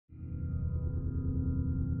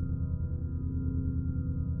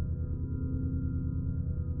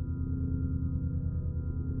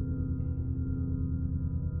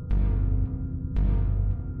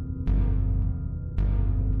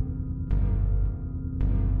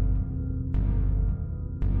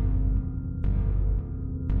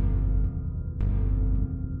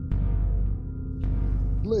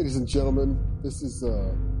Ladies and gentlemen, this is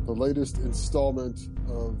the latest installment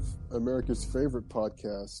of America's favorite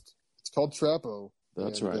podcast. It's called Trapo.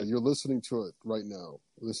 That's right. You're listening to it right now.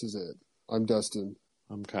 This is it. I'm Dustin.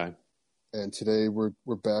 I'm Kai. And today we're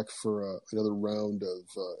back for another round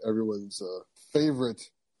of everyone's favorite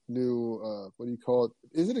new, what do you call it?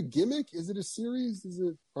 Is it a gimmick? Is it a series? Is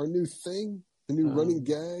it our new thing? The new running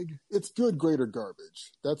gag? It's Good, Great, or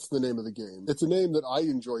Garbage. That's the name of the game. It's a name that I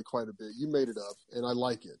enjoy quite a bit. You made it up, and I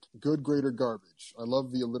like it. Good, Great, or Garbage. I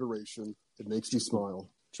love the alliteration. It makes me smile.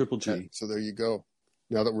 Triple G. Okay, so there you go.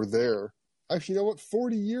 Now that we're there. Actually, you know what?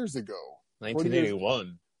 40 years ago.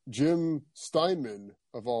 1981. Jim Steinman,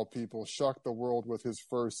 of all people, shocked the world with his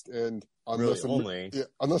first and, unless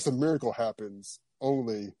a miracle happens,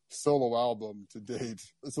 only solo album to date.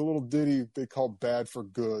 It's a little ditty they call Bad for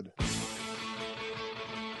Good.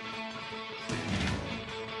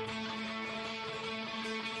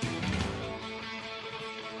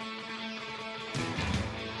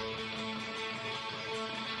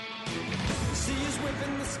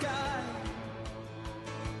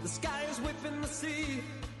 The sky is whipping the sea.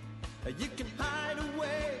 You can hide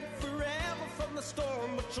away forever from the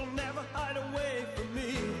storm, but you'll never hide away from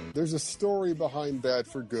me. There's a story behind Bad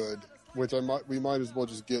for Good, which we might as well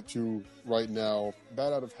just get to right now.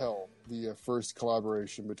 Bad Out of Hell, the first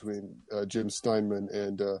collaboration between Jim Steinman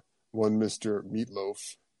and one Mr.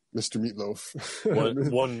 Meatloaf. Mr.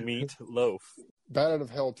 Meatloaf. one meat loaf. Bad Out of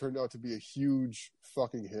Hell turned out to be a huge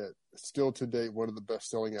fucking hit. Still to date, one of the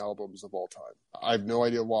best-selling albums of all time. I have no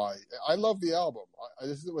idea why. I love the album.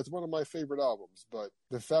 It's one of my favorite albums, but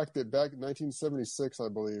the fact that back in 1976, I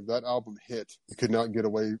believe, that album hit, you could not get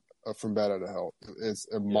away from Bad Out of Hell. It's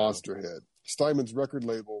a monster hit. Steinman's record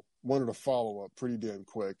label wanted a follow-up pretty damn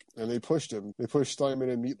quick, and they pushed him. They pushed Steinman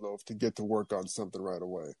and Meatloaf to get to work on something right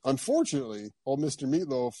away. Unfortunately, old Mr.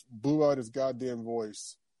 Meatloaf blew out his goddamn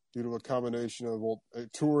voice due to a combination of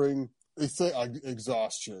touring. They say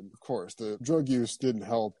exhaustion. Of course, the drug use didn't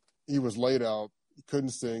help. He was laid out. He couldn't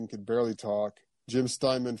sing, could barely talk. Jim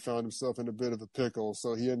Steinman found himself in a bit of a pickle,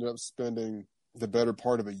 so he ended up spending the better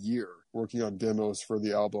part of a year working on demos for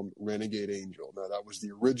the album Renegade Angel. Now, that was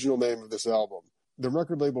the original name of this album. The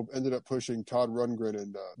record label ended up pushing Todd Rundgren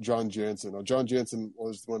and John Jansen. Now, John Jansen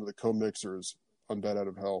was one of the co-mixers on Bad Out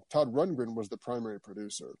of Hell. Todd Rundgren was the primary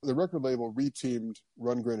producer. The record label reteamed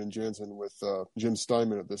Rundgren and Jansen with Jim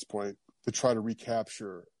Steinman at this point to try to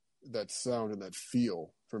recapture that sound and that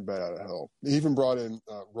feel from Bad Out of Hell. They even brought in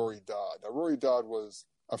Rory Dodd. Now, Rory Dodd was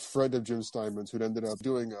a friend of Jim Steinman's who'd ended up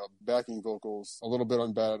doing backing vocals a little bit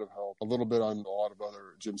on Bad Out of Hell, a little bit on a lot of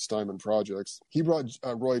other Jim Steinman projects. He brought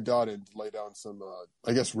Roy Dodd in to lay down some,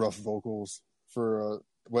 rough vocals for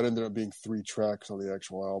what ended up being 3 tracks on the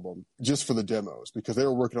actual album, just for the demos, because they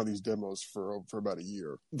were working on these demos for about a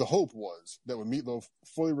year. The hope was that when Meatloaf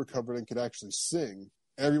fully recovered and could actually sing,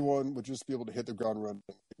 everyone would just be able to hit the ground running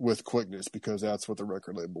with quickness, because that's what the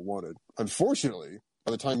record label wanted. Unfortunately,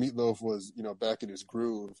 by the time Meatloaf was, back in his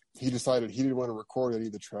groove, he decided he didn't want to record any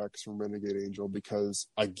of the tracks from Renegade Angel because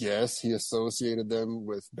I guess he associated them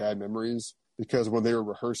with bad memories. Because when they were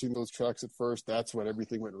rehearsing those tracks at first, that's when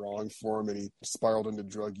everything went wrong for him, and he spiraled into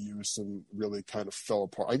drug use and really kind of fell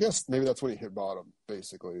apart. I guess maybe that's when he hit bottom,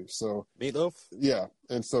 basically. So Meatloaf? Yeah,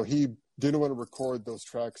 and so he didn't want to record those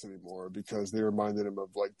tracks anymore because they reminded him of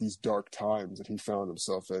like these dark times that he found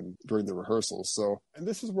himself in during the rehearsals. So, and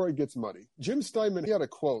this is where it gets muddy. Jim Steinman, he had a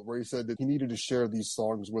quote where he said that he needed to share these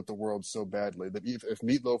songs with the world so badly that if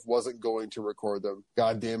Meatloaf wasn't going to record them,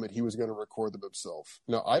 God damn it, he was going to record them himself.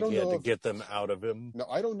 Now, I don't know. He had to get them out of him. Now,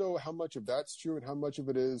 I don't know how much of that's true and how much of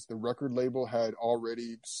it is the record label had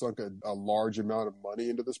already sunk a large amount of money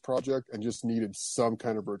into this project and just needed some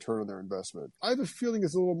kind of return on their investment. I have a feeling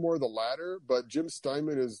it's a little more the latter. But Jim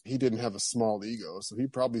Steinman he didn't have a small ego, so he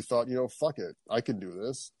probably thought, fuck it, I can do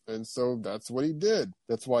this. And so that's what he did.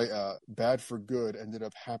 That's why Bad for Good ended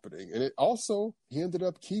up happening. And he ended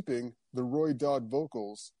up keeping the Roy Dodd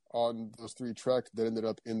vocals on those 3 tracks that ended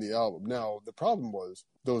up in the album. Now, the problem was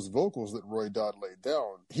those vocals that Roy Dodd laid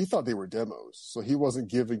down, he thought they were demos, so he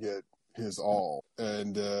wasn't giving it his all.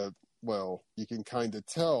 And, well, you can kind of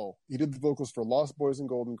tell. He did the vocals for Lost Boys and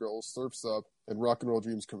Golden Girls, Surf's Up, and Rock and Roll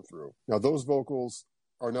Dreams Come Through. Now, those vocals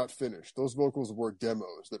are not finished. Those vocals were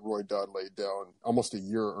demos that Roy Dodd laid down almost a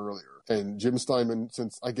year earlier. And Jim Steinman,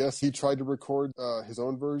 since I guess he tried to record his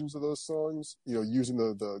own versions of those songs, using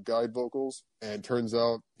the guide vocals, and turns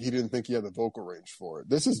out he didn't think he had the vocal range for it.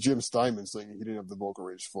 This is Jim Steinman saying he didn't have the vocal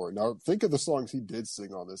range for it. Now, think of the songs he did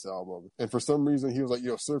sing on this album. And for some reason, he was like,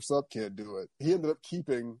 Surf's Up can't do it. He ended up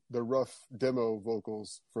keeping the rough demo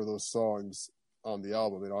vocals for those songs on the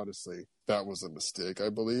album. And honestly, that was a mistake, I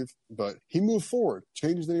believe. But he moved forward,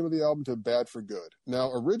 changed the name of the album to Bad for Good.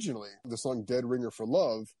 Now, originally, the song Dead Ringer for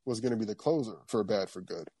Love was going to be the closer for Bad for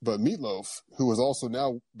Good. But Meatloaf, who was also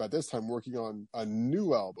now, by this time, working on a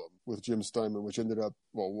new album with Jim Steinman, which ended up,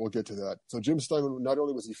 well, we'll get to that. So Jim Steinman, not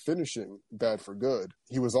only was he finishing Bad for Good,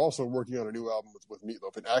 he was also working on a new album with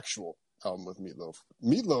Meatloaf, an actual album with Meatloaf.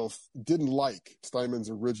 Meatloaf didn't like Steinman's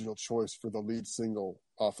original choice for the lead single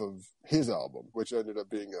off of his album, which ended up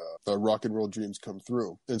being Rock and Roll Dreams Come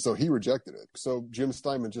Through. And so he rejected it. So Jim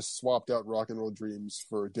Steinman just swapped out Rock and Roll Dreams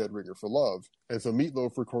for Dead Ringer for Love. And so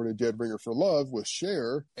Meatloaf recorded Dead Ringer for Love with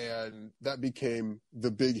Cher, and that became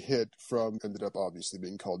the big hit from, ended up obviously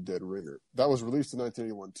being called Dead Ringer. That was released in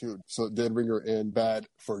 1981 too. So Dead Ringer and Bad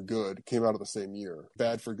for Good came out of the same year.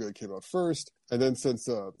 Bad for Good came out first. And then since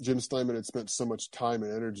Jim Steinman had spent so much time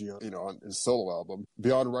and energy on his solo album,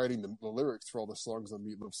 beyond writing the lyrics for all the songs on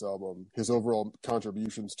Meatloaf's album, his overall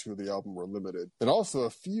contributions to the album were limited. And also a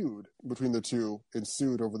feud between the two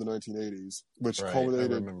ensued over the 1980s, which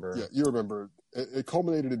culminated... I remember. Yeah, you remember. It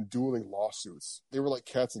culminated in dueling lawsuits. They were like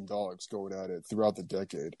cats and dogs going at it throughout the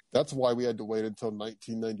decade. That's why we had to wait until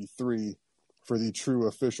 1993 for the true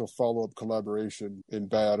official follow-up collaboration in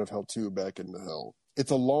Bad of Hell 2, Back into Hell.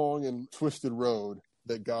 It's a long and twisted road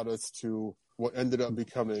that got us to what ended up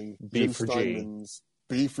becoming Jim Steinman's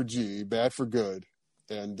B for G, Bad for Good.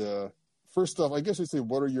 And first off, I guess I'd say,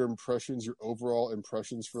 what are your impressions, your overall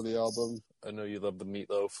impressions for the album? I know you love the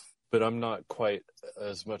Meatloaf, but I'm not quite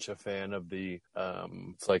as much a fan of the,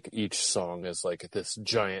 like each song is like this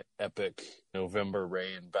giant epic November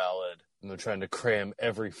Rain ballad. And they're trying to cram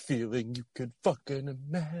every feeling you could fucking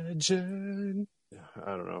imagine.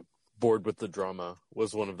 I don't know. Bored with the drama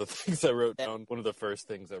was one of the things I wrote down. One of the first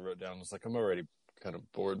things I wrote down was like, I'm already kind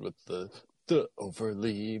of bored with the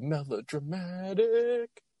overly melodramatic.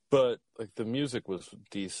 But like the music was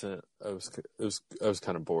decent. I was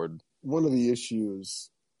kind of bored. One of the issues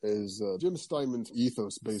is Jim Steinman's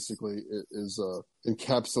ethos basically is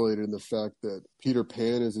encapsulated in the fact that Peter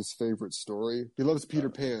Pan is his favorite story. He loves Peter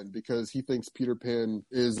Pan because he thinks Peter Pan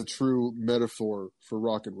is a true metaphor for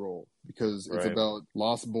rock and roll, because it's about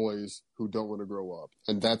lost boys who don't want to grow up.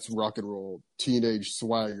 And that's rock and roll, teenage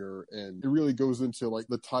swagger. And it really goes into like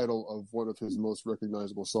the title of one of his most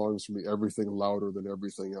recognizable songs for me, Everything Louder Than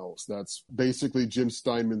Everything Else. That's basically Jim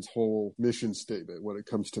Steinman's whole mission statement when it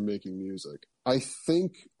comes to making music. I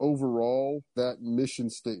think overall that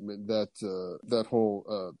mission statement, that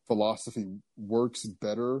whole philosophy works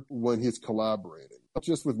better when he's collaborating. Not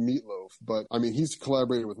just with Meatloaf, but I mean, he's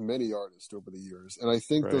collaborated with many artists over the years. And I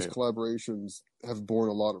think those collaborations have borne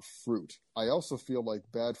a lot of fruit. I also feel like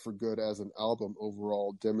Bad for Good as an album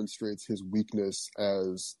overall demonstrates his weakness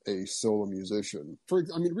as a solo musician.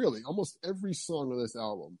 Really, almost every song on this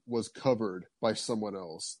album was covered by someone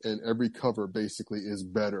else. And every cover basically is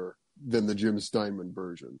better than the Jim Steinman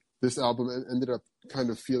version. This album ended up kind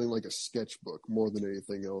of feeling like a sketchbook more than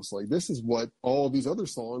anything else. Like, this is what all of these other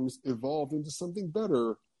songs evolved into something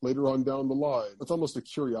better later on down the line. It's almost a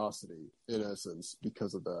curiosity, in essence,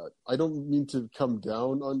 because of that. I don't mean to come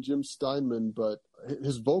down on Jim Steinman, but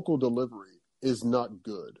his vocal delivery is not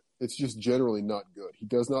good. It's just generally not good. He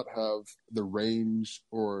does not have the range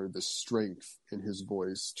or the strength in his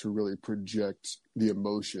voice to really project the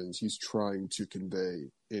emotions he's trying to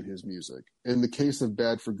convey in his music. In the case of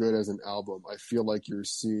Bad for Good as an album, I feel like you're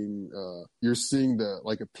seeing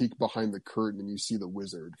a peek behind the curtain, and you see the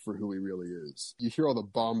wizard for who he really is. You hear all the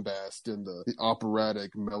bombast and the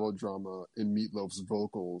operatic melodrama in Meatloaf's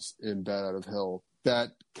vocals in Bad Out of Hell. That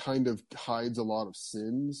kind of hides a lot of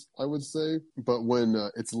sins, I would say. But when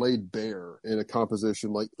it's laid bare in a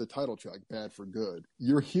composition like the title track, Bad for Good,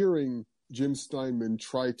 you're hearing Jim Steinman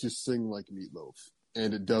try to sing like Meatloaf,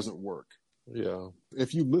 and it doesn't work. Yeah.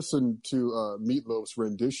 If you listen to Meatloaf's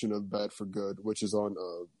rendition of Bad for Good, which is on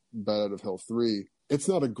Bad Out of Hell 3, it's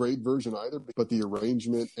not a great version either, but the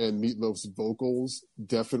arrangement and Meatloaf's vocals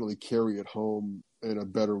definitely carry it home in a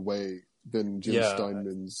better way than Jim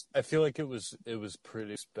Steinman's. I feel like it was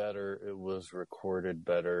produced better. It was recorded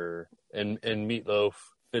better. And Meatloaf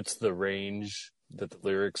fits the range that the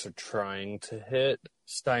lyrics are trying to hit.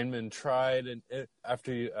 Steinman tried, and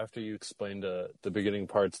after you explained the beginning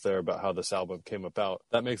parts there about how this album came about,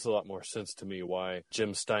 that makes a lot more sense to me why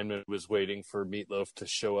Jim Steinman was waiting for Meatloaf to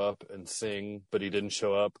show up and sing, but he didn't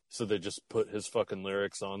show up, so they just put his fucking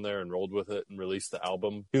lyrics on there and rolled with it and released the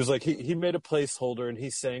album. He was like, he made a placeholder and he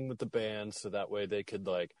sang with the band so that way they could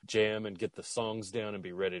like jam and get the songs down and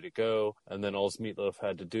be ready to go, and then all Meatloaf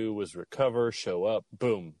had to do was recover, show up,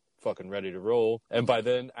 boom, fucking ready to roll. And by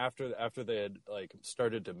then, after they had like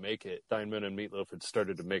started to make it, Steinman and Meatloaf had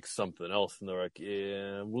started to make something else, and they're like,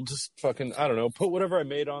 yeah, we'll just fucking, I don't know, put whatever I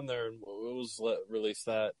made on there and we'll just release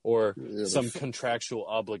that. Or some contractual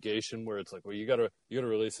obligation where it's like, well, you gotta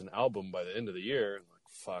release an album by the end of the year. And like,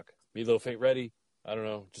 fuck, Meatloaf ain't ready. I don't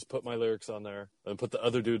know, just put my lyrics on there and put the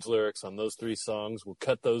other dude's lyrics on those 3 songs. We'll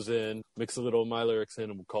cut those in, mix a little of my lyrics in,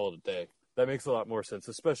 and we'll call it a day. That makes a lot more sense,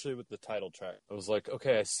 especially with the title track. I was like,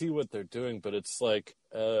 okay, I see what they're doing, but it's like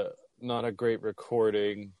not a great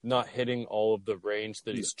recording, not hitting all of the range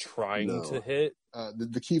that he's trying to hit.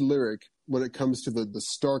 The key lyric, when it comes to the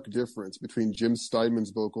stark difference between Jim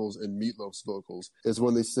Steinman's vocals and Meatloaf's vocals, is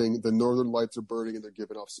when they sing, "The northern lights are burning and they're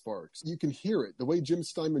giving off sparks." You can hear it. The way Jim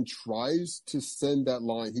Steinman tries to send that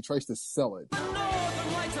line, he tries to sell it. The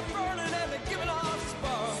northern lights are burning and they're giving off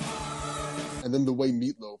sparks. And then the way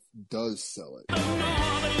Meatloaf does sell it. The northern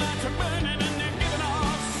lights are burning and they're giving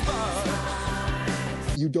off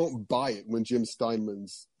sparks. You don't buy it when Jim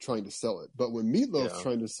Steinman's trying to sell it. But when Meatloaf's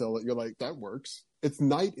trying to sell it, you're like, that works. It's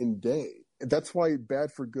night and day. That's why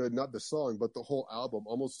Bad for Good, not the song, but the whole album,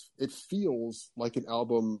 almost, it feels like an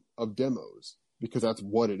album of demos, because that's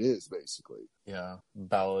what it is, basically. Yeah,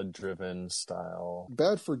 ballad-driven style.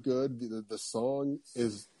 Bad for Good, the song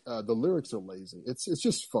is, the lyrics are lazy. It's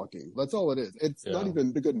just fucking. That's all it is. It's not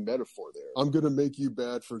even a good metaphor there. I'm going to make you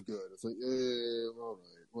bad for good. It's like, all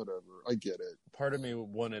right, whatever. I get it. Part of me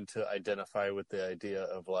wanted to identify with the idea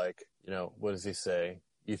of like, you know, what does he say?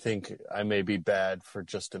 You think I may be bad for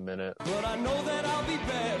just a minute, but I know that I'll be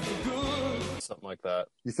bad for good. Something like that.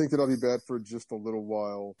 You think that I'll be bad for just a little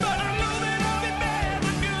while, but I know that I'll be bad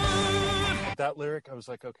for good. That lyric, I was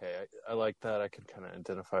like, okay, I like that. I can kind of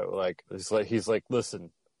identify with, like, he's like,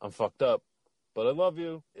 listen, I'm fucked up, but I love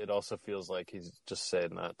you. It also feels like he's just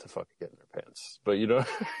saying that to fucking get in their pants. But you know,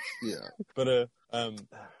 yeah. But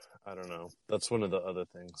I don't know. That's one of the other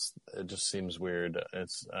things. It just seems weird.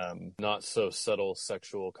 It's not so subtle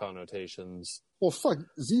sexual connotations. Well, fuck,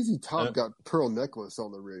 ZZ Top got Pearl Necklace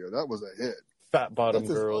on the radio. That was a hit. Fat Bottom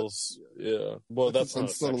Girls. Yeah. Well, that's not a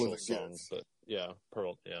sexual song, but yeah,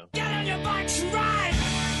 Pearl, yeah. Get on your bikes and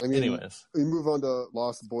ride! I mean, anyways. We move on to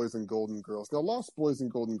Lost Boys and Golden Girls. Now, Lost Boys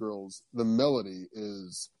and Golden Girls, the melody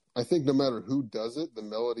is... I think no matter who does it, the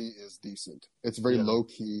melody is decent. It's very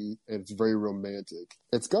low-key, and it's very romantic.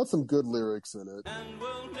 It's got some good lyrics in it. And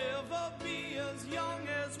we'll never be as young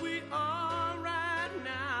as we are right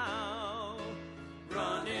now.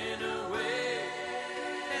 Running away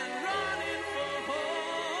and running for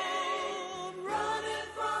home. Running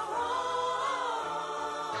for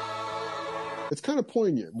home. It's kind of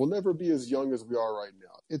poignant. We'll never be as young as we are right now.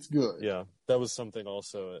 It's good. Yeah, that was something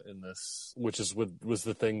also in this, which was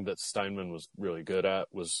the thing that Steinman was really good at.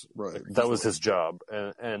 That was his job,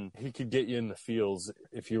 and he could get you in the feels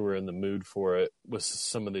if you were in the mood for it. With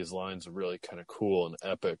some of these lines are really kind of cool and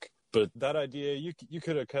epic. But that idea, you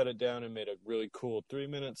could have cut it down and made a really cool 3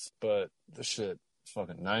 minutes, but the shit is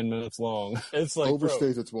fucking 9 minutes long. It's like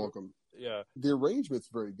overstays its welcome. Yeah, the arrangement's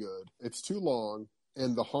very good. It's too long,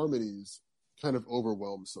 and the harmonies kind of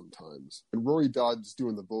overwhelmed sometimes. And Rory Dodd's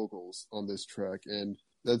doing the vocals on this track, and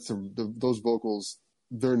those vocals,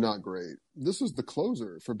 they're not great. This was the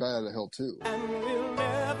closer for Bat Out of Hell 2. And we'll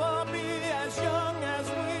never be as young as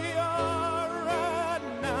we are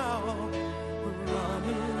right now. We're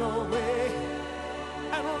running away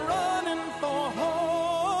and running for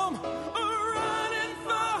home. Running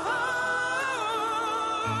for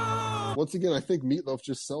home. Once again, I think Meatloaf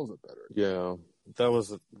just sells it better. Yeah. That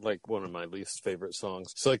was like one of my least favorite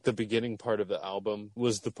songs. So like the beginning part of the album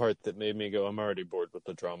was the part that made me go, I'm already bored with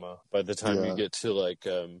the drama. By the time you get to like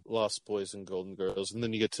Lost Boys and Golden Girls, and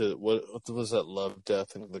then you get to what was that, Love,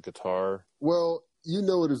 Death, and the guitar. Well, you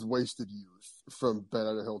know it is Wasted Youth from Bat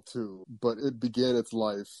Out of Hell 2, but it began its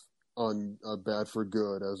life on Bad for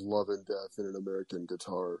Good as Love and Death in an American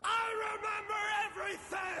Guitar. I remember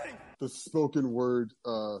everything! The spoken word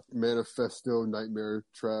Manifesto Nightmare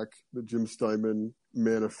track that Jim Steinman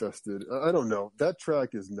manifested. I don't know. That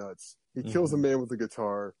track is nuts. He kills a man with a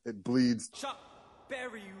guitar. It bleeds. Chuck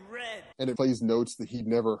Berry Red. And it plays notes that he'd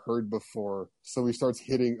never heard before. So he starts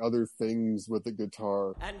hitting other things with the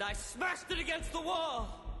guitar. And I smashed it against the wall.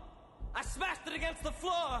 I smashed it against the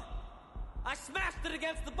floor. I smashed it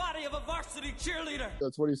against the body of a varsity cheerleader.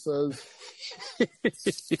 That's what he says. And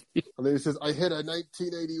then he says, I hit a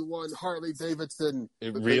 1981 Harley Davidson.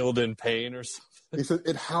 It reeled in pain or something. He said,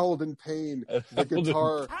 it howled in pain. The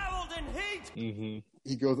guitar. Howled in heat. Mm-hmm.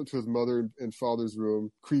 He goes up to his mother and father's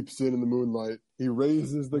room, creeps in the moonlight. He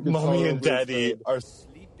raises the guitar. Mommy and Daddy are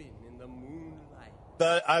sleeping in the moonlight.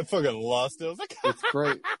 That I fucking lost it. I was like, it's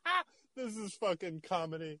great. This is fucking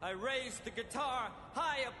comedy. I raised the guitar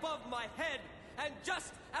high above my head, and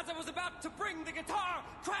just as I was about to bring the guitar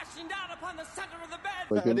crashing down upon the center of the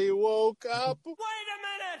bed, And he woke up. wait a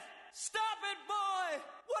minute! Stop it, boy!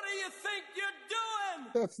 What do you think you're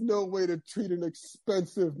doing? That's no way to treat an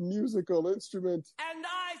expensive musical instrument. And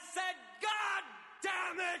I said, God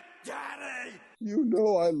damn it, Daddy! You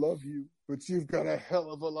know I love you, but you've got a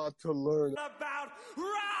hell of a lot to learn. About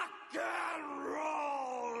rock and roll!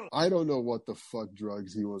 I don't know what the fuck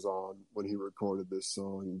drugs he was on when he recorded this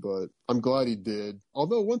song, but I'm glad he did.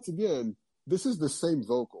 Although, once again, this is the same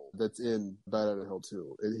vocal that's in Bad Out of Hell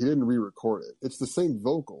 2. He didn't re-record it. It's the same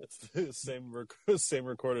vocal. It's the same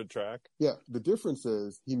recorded track. Yeah, the difference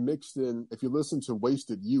is he mixed in, if you listen to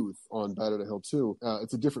Wasted Youth on Bad Out of Hell 2,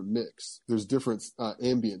 it's a different mix. There's different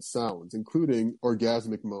ambient sounds, including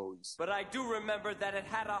orgasmic moans. But I do remember that it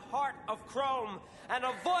had a heart of chrome and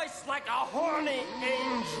a voice like a horny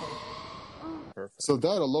angel. Perfect. So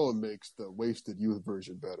that alone makes the Wasted Youth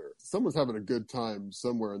version better. Someone's having a good time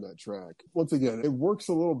somewhere in that track. Once again, it works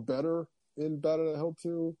a little better in Bad Out of Hell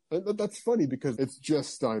 2. And that's funny because it's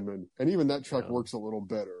just Steinman. And even that track works a little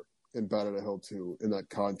better in Bad Out of Hell 2 in that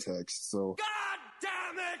context. So, God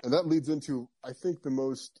damn it! and that leads into, I think, the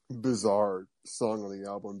most bizarre song on the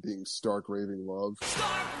album being Stark Raving Love.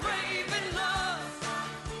 Start raving love.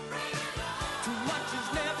 Too much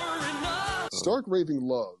is never enough. Stark Raving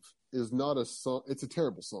Love is not a song. It's a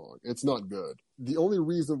terrible song. It's not good. The only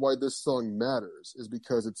reason why this song matters is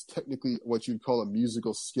because it's technically what you'd call a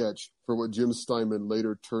musical sketch for what Jim Steinman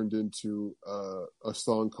later turned into a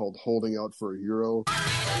song called Holding Out for a Hero.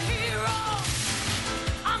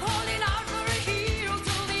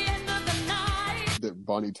 That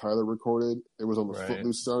Bonnie Tyler recorded. It was on the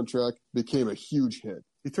Footloose soundtrack. Became a huge hit.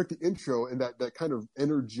 He took the intro and that kind of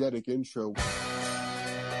energetic intro.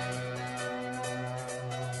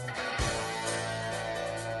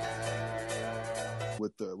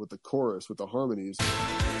 With the chorus, with the harmonies.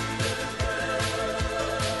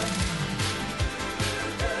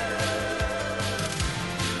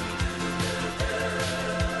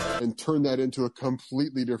 And turn that into a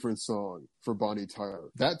completely different song for Bonnie Tyler.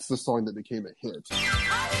 That's the song that became a hit.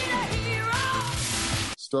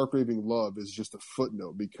 Stark Raving Love is just a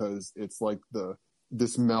footnote because it's like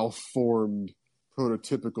this malformed,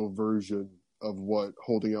 prototypical version of what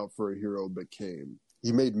Holding Out for a Hero became.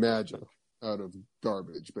 He made magic out of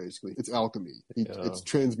garbage, basically. It's alchemy. It's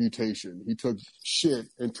transmutation. He took shit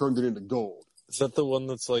and turned it into gold. Is that the one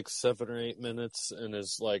that's like 7 or 8 minutes and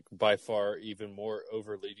is like by far even more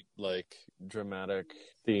overly like dramatic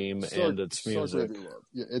theme and its music?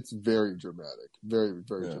 Yeah, it's very dramatic. Very,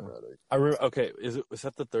 very dramatic. Okay, is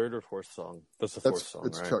that the third or fourth song? That's the fourth song,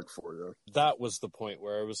 it's right? track 4, yeah. That was the point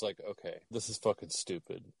where I was like, okay, this is fucking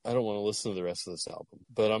stupid. I don't want to listen to the rest of this album,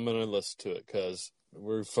 but I'm going to listen to it because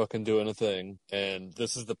we're fucking doing a thing, and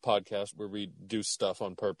this is the podcast where we do stuff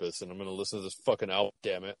on purpose, and I'm going to listen to this fucking album,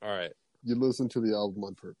 damn it. All right. You listened to the album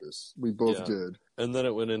on purpose. We both did. And then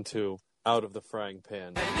it went into Out of the Frying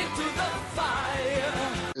Pan. And into the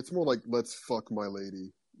fire. It's more like Let's Fuck My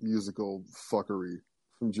Lady musical fuckery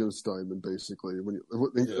from Jim Steinman, basically.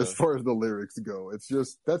 As far as the lyrics go, it's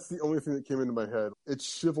just, that's the only thing that came into my head.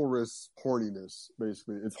 It's chivalrous horniness,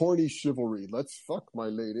 basically. It's horny chivalry. Let's fuck my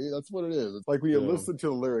lady. That's what it is. It's like when you listen to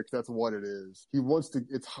the lyrics, that's what it is. He wants to,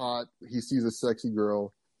 it's hot. He sees a sexy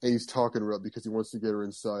girl and he's talking to her because he wants to get her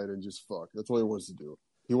inside and just fuck. That's all he wants to do.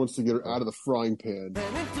 He wants to get her out of the frying pan.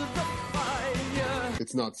 And into the fire.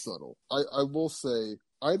 It's not subtle. I will say,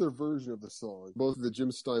 either version of the song, both the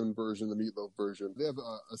Jim Steinman version and the Meat Loaf version, they have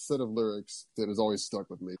a set of lyrics that has always stuck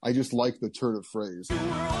with me. I just like the turn of phrase. You were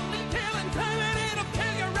only killing time and it'll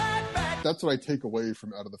kill you right back. That's what I take away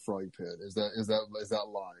from Out of the Frying Pan, is that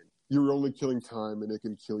line. You were only killing time and it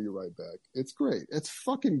can kill you right back. It's great. It's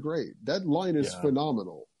fucking great. That line is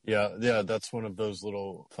phenomenal. Yeah, that's one of those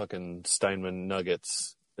little fucking Steinman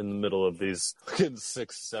nuggets in the middle of these fucking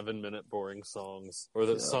 6-7 minute boring songs, or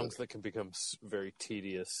the songs that can become very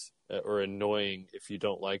tedious or annoying if you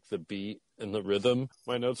don't like the beat and the rhythm.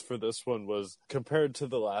 My notes for this one was, compared to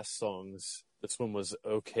the last songs, this one was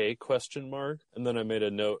okay, ? And then I made a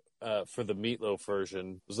note for the Meat Loaf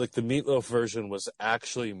version. It was like the Meat Loaf version was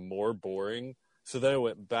actually more boring. So then I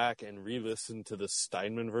went back and re-listened to the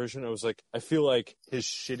Steinman version. I was like, I feel like his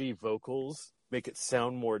shitty vocals make it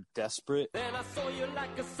sound more desperate. Then I saw you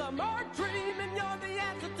like a summer dream, and you're the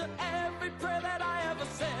answer to every prayer that I ever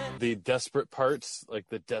said. The desperate parts, like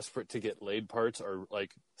the desperate to get laid parts, are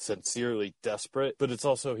like sincerely desperate, but it's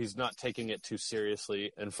also he's not taking it too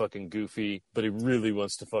seriously and fucking goofy, but he really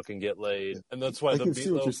wants to fucking get laid. And that's why the Meat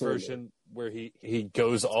Loaf version where he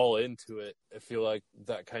goes all into it. I feel like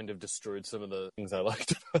that kind of destroyed some of the things I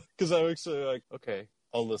liked because I was actually like, okay,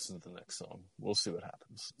 I'll listen to the next song. We'll see what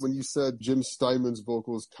happens. When you said Jim Steinman's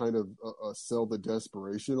vocals kind of sell the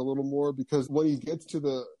desperation a little more, because when he gets to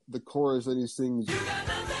the chorus and he sings, "You got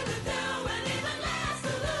nothing to do and even less to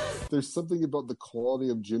lose," there's something about the quality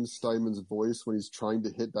of Jim Steinman's voice when he's trying to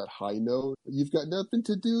hit that high note. "You've got nothing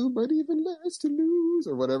to do but even less to lose,"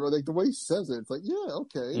 or whatever. Like the way he says it, it's like, yeah,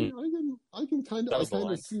 okay, I can kind of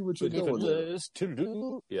see what you're going with.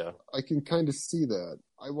 Yeah, I can kind of see that.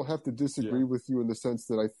 I will have to disagree with you in the sense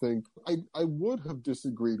that I think I would have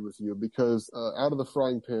disagreed with you because Out of the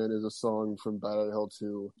Frying Pan is a song from Bat Out of Hell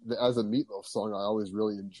 2. As a Meatloaf song, I always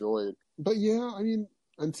really enjoyed. But yeah, I mean,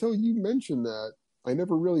 until you mentioned that, I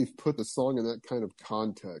never really put the song in that kind of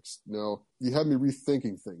context. No, you have me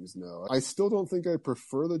rethinking things now. I still don't think I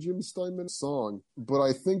prefer the Jim Steinman song, but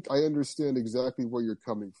I think I understand exactly where you're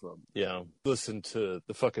coming from. Yeah. Listen to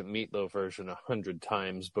the fucking Meatloaf version 100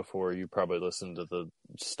 times before you probably listen to the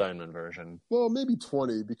Steinman version. Well, maybe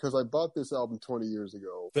 20, because I bought this album 20 years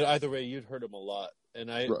ago. But either way, you'd heard him a lot. And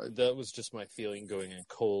that was just my feeling going in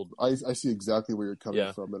cold. I see exactly where you're coming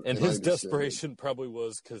from. And his desperation probably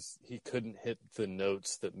was because he couldn't hit the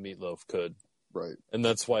notes that Meatloaf could. Right. And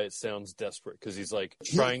that's why it sounds desperate, because he's like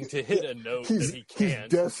trying to hit a note that he can't.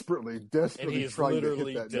 He's desperately and he's trying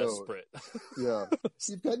literally to hit that desperate. Note. Yeah.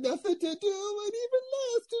 You've got nothing to do and even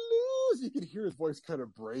less to lose. You can hear his voice kind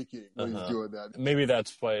of breaking when he's doing that. Maybe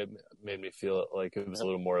that's why it made me feel like it was a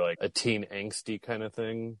little more like a teen angsty kind of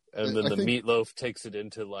thing. And then Meatloaf takes it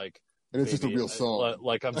into like, and it's just a real song.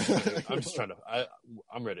 Like I'm ready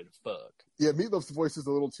to fuck. Yeah, Meatloaf's voice is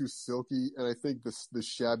a little too silky, and I think the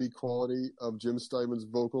shabby quality of Jim Steinman's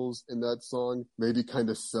vocals in that song maybe kind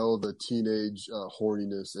of sell the teenage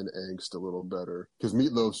horniness and angst a little better. Because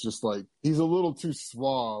Meatloaf's just like, he's a little too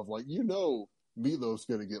suave. Like, Meatloaf's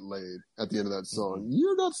going to get laid at the end of that song.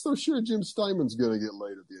 You're not so sure Jim Steinman's going to get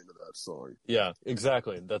laid at the end of that song. Yeah,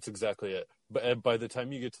 exactly. That's exactly it. But by the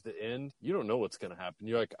time you get to the end, you don't know what's going to happen.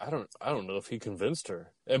 You're like, I don't know if he convinced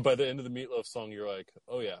her. And by the end of the Meatloaf song, you're like,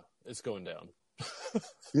 oh yeah, it's going down.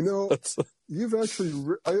 You've actually,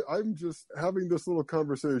 I'm just having this little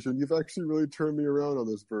conversation. You've actually really turned me around on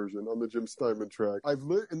this version, on the Jim Steinman track.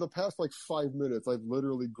 In the past 5 minutes, I've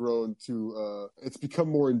literally grown to, it's become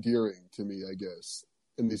more endearing to me, I guess,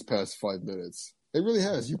 in these past 5 minutes. It really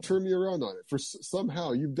has. You've turned me around on it.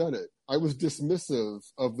 Somehow you've done it. I was dismissive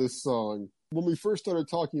of this song. When we first started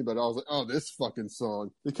talking about it, I was like, oh, this fucking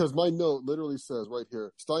song. Because my note literally says right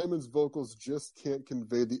here, Steinman's vocals just can't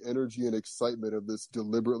convey the energy and excitement of this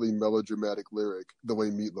deliberately melodramatic lyric the way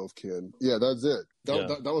Meatloaf can. Yeah, that's it.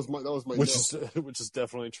 That was my note. Which is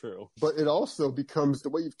definitely true. But it also becomes, the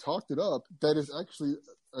way you've talked it up, that is actually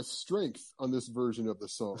a strength on this version of the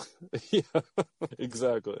song. Yeah,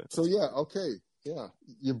 exactly. So yeah, okay. Yeah,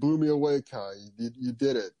 you blew me away, Kai. You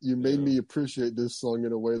did it. You made me appreciate this song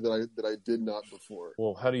in a way that I did not before.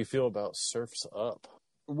 Well, how do you feel about Surf's Up?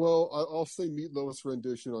 Well, I'll say Meatloaf's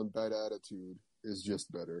rendition on Bad Attitude is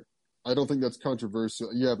just better. I don't think that's controversial.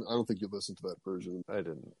 I don't think you listened to that version. I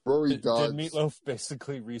didn't. Rory Dodds. Did Meatloaf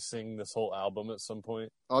basically re-sing this whole album at some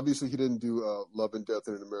point? Obviously, he didn't do Love and Death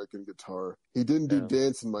in an American Guitar. He didn't do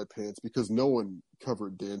Dance in My Pants because no one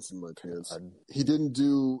covered Dance in My Pants. He didn't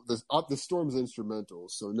do the Storm's instrumental.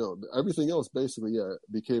 So no, everything else basically,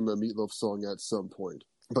 became a Meatloaf song at some point.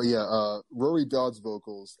 But Rory Dodd's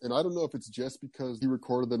vocals, and I don't know if it's just because he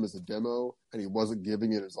recorded them as a demo and he wasn't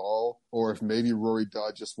giving it his all, or if maybe Rory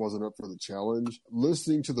Dodd just wasn't up for the challenge.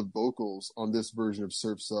 Listening to the vocals on this version of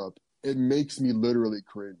Surf's Up, it makes me literally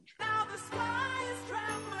cringe. Now the sky is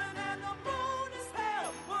trembling and the moon is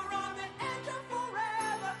pale. We're on the edge of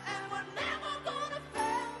forever and we're never gonna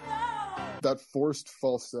fail, no. That forced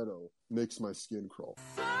falsetto makes my skin crawl.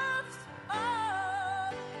 Surf's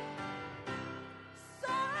up.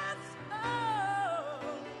 Surf's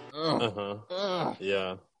up.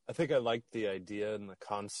 Yeah. I think I liked the idea and the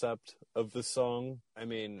concept of the song. I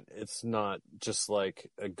mean, it's not just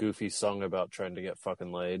like a goofy song about trying to get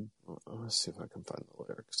fucking laid. Let's see if I can find the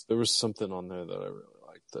lyrics. There was something on there that I really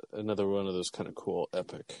liked. Another one of those kind of cool,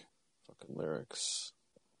 epic fucking lyrics.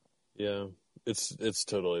 Yeah. It's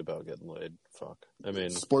totally about getting laid. Fuck. I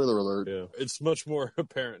mean, spoiler alert. Yeah, it's much more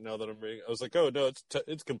apparent now that I'm reading. I was like, oh no,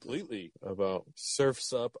 it's completely about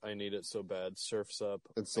Surf's Up. I need it so bad. Surf's Up.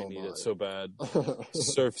 And so I need it so bad.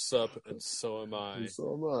 Surf's Up, and so am I. And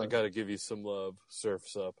so am I. I gotta give you some love.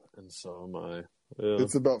 Surf's Up, and so am I. Yeah.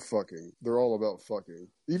 It's about fucking. They're all about fucking.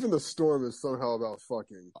 Even the storm is somehow about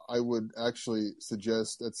fucking. I would actually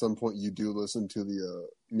suggest at some point you do listen to the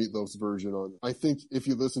Meatloaf's version on. I think if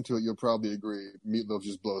you listen to it, you'll probably agree. Meatloaf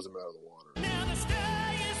just blows him out of the water. Now the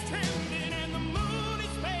sky is trembling and the moon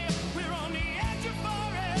is pale. We're on the edge of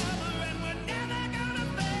forever and we're never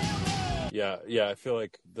gonna fail. Yeah. I feel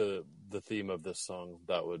like the theme of this song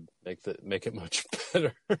that would make it much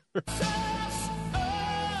better.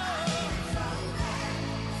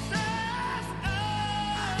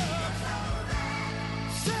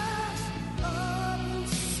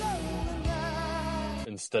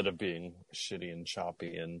 Instead of being shitty and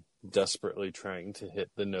choppy and desperately trying to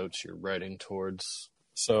hit the notes you're writing towards.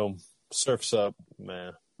 So, Surf's Up,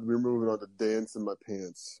 man. We're moving on to Dance in My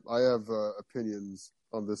Pants. I have opinions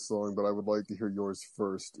on this song, but I would like to hear yours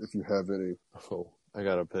first, if you have any. Oh, I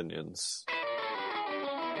got opinions.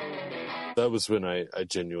 That was when I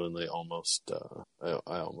genuinely almost, I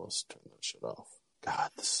almost turned that shit off.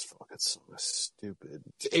 God, this fucking song is stupid.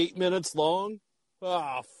 It's 8 minutes long?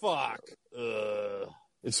 Oh, fuck.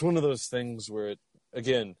 It's one of those things where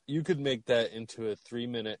again, you could make that into a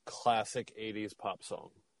 3-minute classic 80s pop song.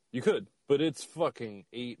 You could, but it's fucking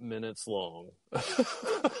 8 minutes long.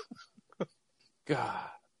 God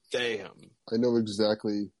damn. I know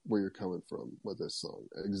exactly where you're coming from with this song.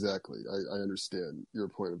 Exactly. I understand your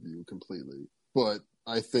point of view completely. But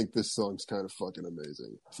I think this song's kind of fucking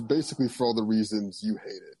amazing. Basically for all the reasons you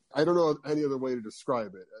hate it. I don't know any other way to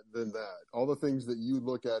describe it than that. All the things that you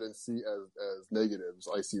look at and see as negatives,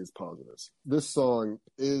 I see as positives. This song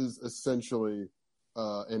is essentially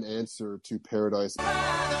an answer to Paradise.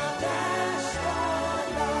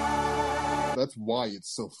 That's why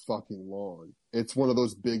it's so fucking long. It's one of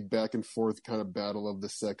those big back and forth kind of battle of the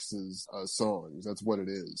sexes songs. That's what it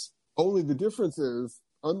is. Only the difference is,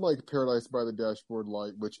 unlike Paradise by the Dashboard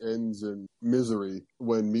Light, which ends in misery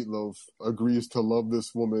when Meatloaf agrees to love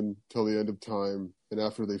this woman till the end of time, and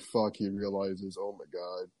after they fuck, he realizes, oh my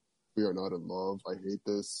God, we are not in love. I hate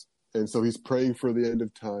this. And so he's praying for the end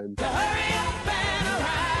of time. Hurry up and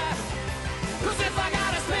arrive, 'cause if I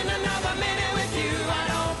gotta spend another minute with you, I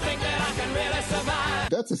don't think that I can really survive.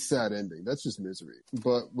 That's a sad ending. That's just misery.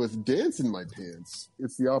 But with Dance in My Pants,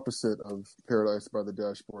 it's the opposite of Paradise by the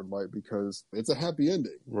Dashboard Light because it's a happy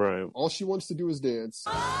ending. Right. All she wants to do is dance.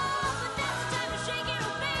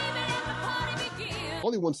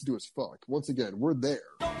 All he wants to do is fuck. Once again, we're there.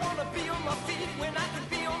 Don't wanna be on my feet when I can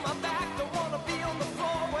be on my back. Don't wanna be on the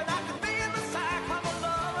floor when I can be in the sack. I'm a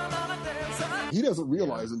lover, not a dancer. He doesn't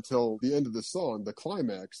realize until the end of the song, the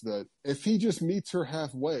climax, that if he just meets her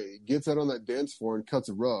halfway, gets out on that dance floor and cuts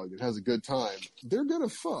a rug and has a good time, they're gonna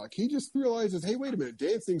fuck. He just realizes, hey, wait a minute,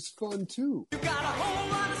 dancing's fun too. You got a whole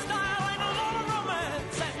lot of style and a lot of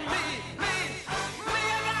romance. And me, I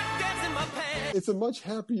got dance in my pants. It's a much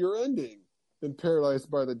happier ending than Paradise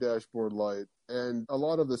by the Dashboard Light. And a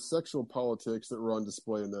lot of the sexual politics that were on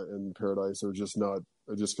display in Paradise are just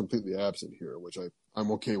completely absent here, which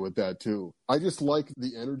I'm okay with that too. I just like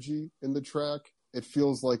the energy in the track. It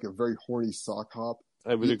feels like a very horny sock hop.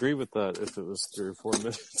 I would agree with that if it was 3 or 4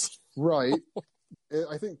 minutes. Right.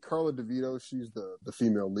 I think Carla DeVito, she's the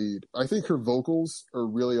female lead. I think her vocals are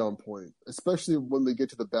really on point, especially when they get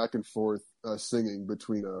to the back and forth singing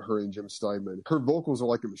between her and Jim Steinman. Her vocals are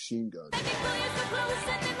like a machine gun.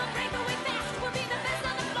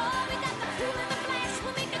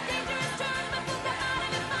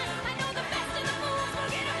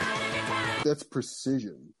 That's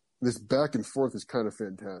precision. This back and forth is kind of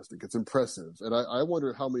fantastic. It's impressive. And I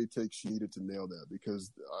wonder how many takes she needed to nail that,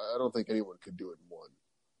 because I don't think anyone could do it in one.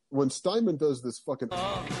 When Steinman does this fucking...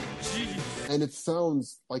 and it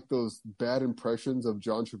sounds like those bad impressions of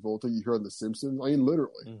John Travolta you hear on The Simpsons. I mean,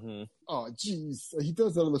 literally. Mm-hmm. Oh, jeez. He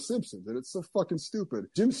does that on The Simpsons, and it's so fucking stupid.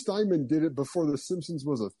 Jim Steinman did it before The Simpsons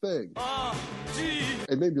was a thing. Oh, geez.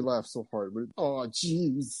 It made me laugh so hard. But oh,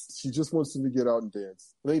 jeez. She just wants him to get out and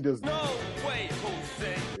dance. And he does No way,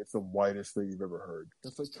 Jose. It's the whitest thing you've ever heard.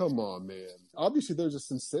 It's like, come on, man. Obviously, there's a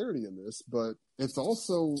sincerity in this, but it's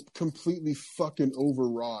also completely fucking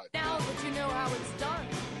overwrought. Now that you know how it's done,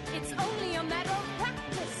 it's only a matter of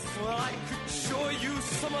practice. Well, I could show you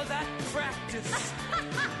some of that practice.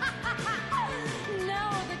 Now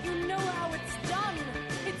that you know how it's done,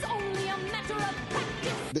 it's only a matter of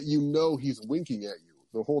practice. That you know he's winking at you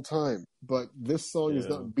the whole time. But this song is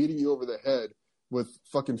not beating you over the head with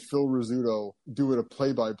fucking Phil Rizzuto doing a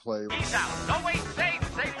play-by-play. He's out. Don't wait.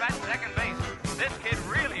 Safe at second base. This kid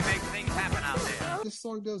really makes things happen out there. This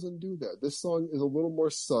song doesn't do that. This song is a little more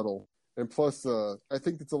subtle. And plus, I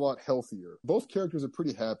think it's a lot healthier. Both characters are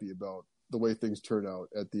pretty happy about the way things turn out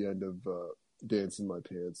at the end of dance in my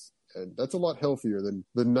pants. And that's a lot healthier than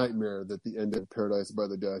the nightmare that the end of Paradise by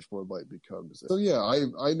the Dashboard Light becomes. So yeah,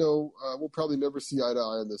 I know we'll probably never see eye to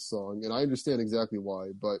eye on this song, and I understand exactly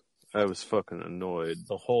why, but I was fucking annoyed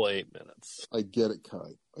the whole 8 minutes. I get it,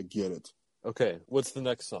 Kai. I get it. Okay, what's the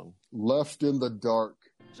next song? Left in the Dark.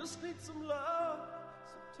 Just need some love,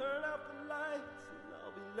 so turn out the lights and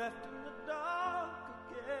I'll be left in the dark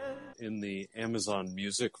again. In the Amazon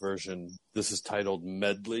Music version, this is titled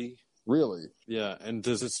Medley. Really? Yeah, and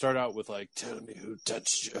does it start out with like, tell me who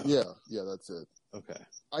touched you? Yeah, that's it. Okay.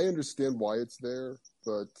 I understand why it's there,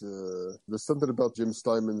 but there's something about Jim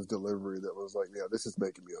Steinman's delivery that was like, yeah, this is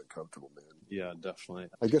making me uncomfortable, man. Yeah, definitely.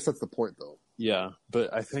 I guess that's the point, though. Yeah,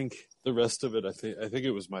 but I think the rest of it, I think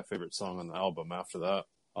it was my favorite song on the album after that,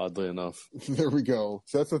 oddly enough. There we go.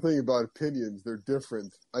 So that's the thing about opinions. They're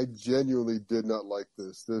different. I genuinely did not like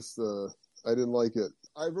this. I didn't like it.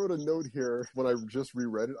 I wrote a note here when I just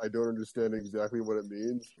reread it. I don't understand exactly what it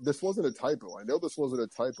means. This wasn't a typo. I know this wasn't a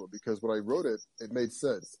typo because when I wrote it, it made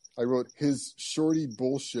sense. I wrote, his shorty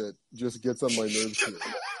bullshit just gets on my nerves here.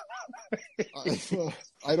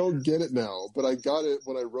 I don't get it now, but I got it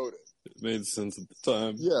when I wrote it. It made sense at the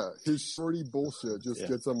time. Yeah, his shorty bullshit just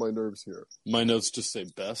gets on my nerves here. My notes just say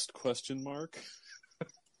best ?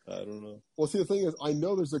 I don't know. Well, see, the thing is, I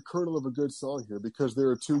know there's a kernel of a good song here because there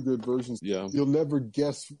are two good versions. Yeah. You'll never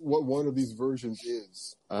guess what one of these versions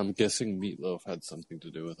is. I'm guessing Meatloaf had something to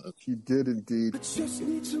do with it. He did indeed. I just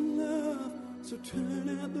need some love, so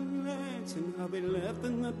turn out the lights and I'll be left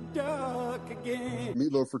in the dark again.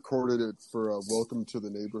 Meatloaf recorded it for Welcome to the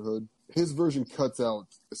Neighborhood. His version cuts out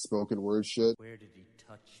the spoken word shit. Where did he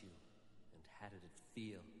touch you? And how did it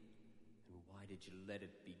feel? And why did you let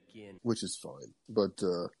it begin? Which is fine. But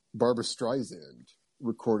Barbra Streisand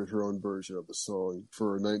recorded her own version of the song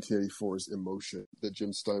for 1984's Emotion that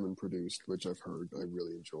Jim Steinman produced, which I've heard I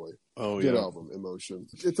really enjoy. Oh, Good yeah. album, Emotion.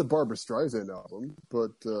 It's a Barbra Streisand album,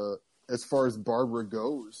 but as far as Barbara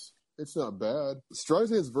goes, it's not bad.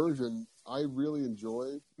 Streisand's version, I really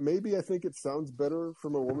enjoy. Maybe I think it sounds better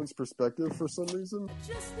from a woman's perspective for some reason.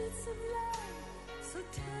 Just need some light, so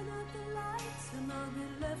turn out the lights and I'll be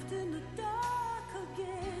left in the dark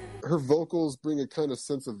again. Her vocals bring a kind of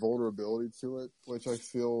sense of vulnerability to it, which I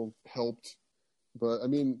feel helped. But, I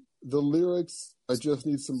mean, the lyrics, I just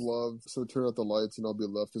need some love, so turn out the lights and I'll be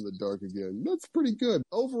left in the dark again. That's pretty good.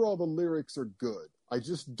 Overall, the lyrics are good. I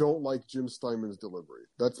just don't like Jim Steinman's delivery.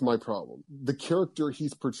 That's my problem. The character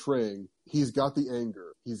he's portraying, he's got the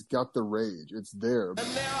anger. He's got the rage. It's there. And there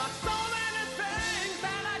are so many things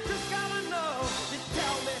that I just gotta know. You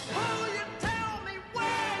tell me who, you tell me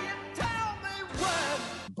where, you tell me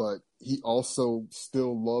when. But he also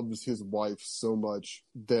still loves his wife so much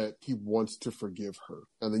that he wants to forgive her.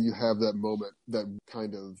 And then you have that moment, that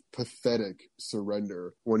kind of pathetic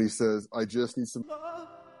surrender when he says, I just need some... Love,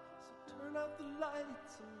 so turn out the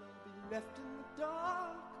lights and I'll be left in the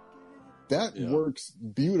dark again. That works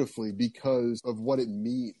beautifully because of what it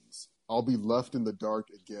means. I'll be left in the dark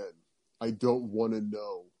again. I don't want to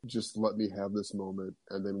know. Just let me have this moment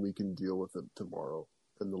and then we can deal with it tomorrow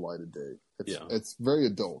in the light of day. It's very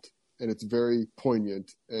adult and it's very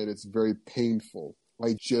poignant and it's very painful.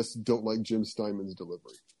 I just don't like Jim Steinman's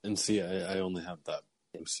delivery. And see, I only have that.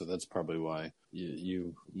 So that's probably why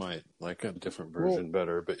you might like a different version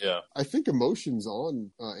better. But yeah. I think Emotion's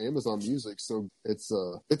on Amazon Music, so it's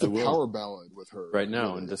a power ballad with her. Right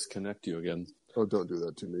now and disconnect you again. Oh, don't do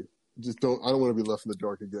that to me. Just don't. I don't want to be left in the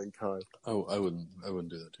dark again, Kai. Oh, I wouldn't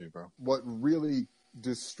do that to you, bro. What really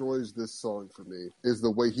destroys this song for me is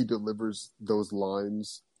the way he delivers those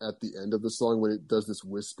lines at the end of the song when he does this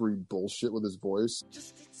whispery bullshit with his voice.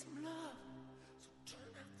 Just need some love, so turn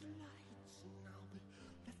out the lights and I'll be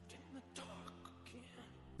left in the dark again.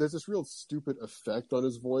 There's this real stupid effect on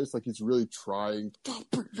his voice, like he's really trying. Don't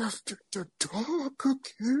be left in the dark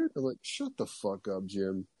again. I'm like, shut the fuck up,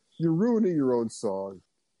 Jim. You're ruining your own song.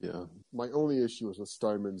 Yeah. My only issue is with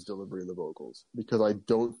Steinman's delivery in the vocals, because I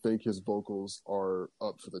don't think his vocals are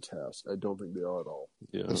up for the task. I don't think they are at all.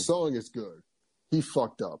 Yeah. The song is good. He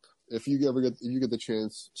fucked up. If you get the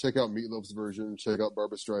chance, check out Meatloaf's version, check out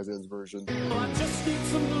Barbra Streisand's version. I just need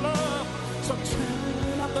some love, so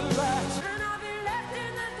turn out the lights. And I'll be left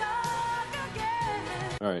in the dark again.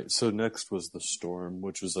 All right. So next was The Storm,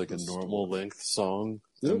 which was like a normal length song.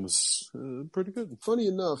 Yep. It was pretty good. Funny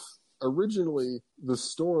enough, originally, The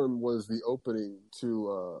Storm was the opening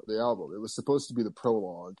to the album. It was supposed to be the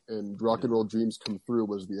prologue, and Rock and Roll Dreams Come Through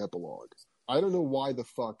was the epilogue. I don't know why the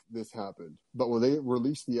fuck this happened, but when they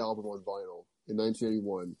released the album on vinyl, in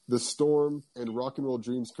 1981, The Storm and Rock and Roll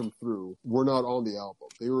Dreams Come Through were not on the album.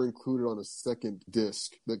 They were included on a second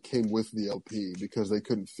disc that came with the LP because they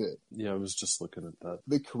couldn't fit. Yeah, I was just looking at that.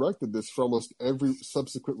 They corrected this for almost every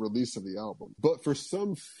subsequent release of the album. But for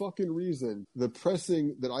some fucking reason, the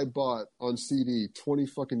pressing that I bought on CD 20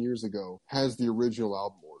 fucking years ago has the original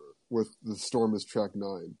album order with The Storm is track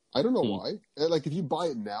 9. I don't know why. And like, if you buy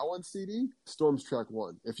it now on CD, Storm's track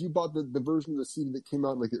 1. If you bought the version of the CD that came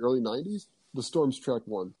out in like the early 90s, The Storm's track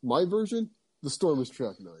 1. My version, The Storm is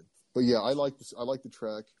track 9. But yeah, I like this. I like the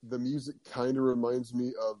track. The music kind of reminds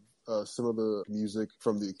me of some of the music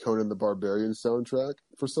from the Conan the Barbarian soundtrack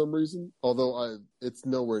for some reason. Although it's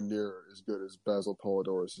nowhere near as good as Basil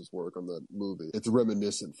Polidoris' work on that movie. It's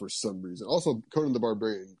reminiscent for some reason. Also, Conan the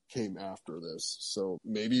Barbarian came after this. So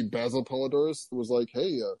maybe Basil Polidoris was like,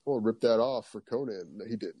 hey, we'll rip that off for Conan. No,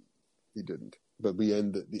 he didn't. He didn't. But we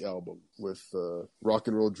end the album with Rock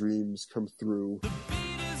and Roll Dreams Come Through.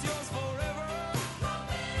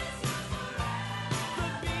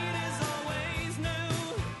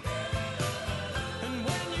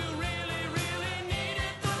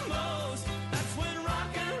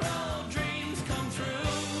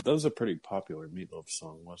 That was a pretty popular Meatloaf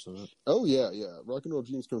song, wasn't it? Oh, yeah. Rock and Roll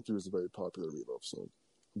Dreams Come Through is a very popular Meatloaf song.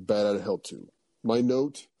 Bad Out of Hell 2. My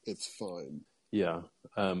note, it's fine. Yeah.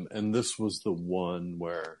 And this was the one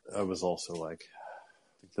where I was also like,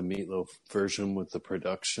 the Meatloaf version with the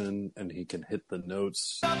production, and he can hit the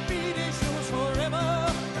notes. The beat is yours forever.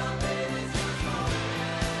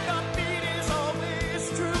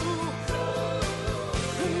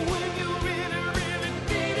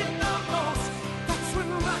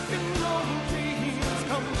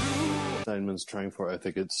 Steinman's trying for. I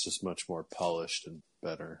think it's just much more polished and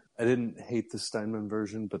better. I didn't hate the Steinman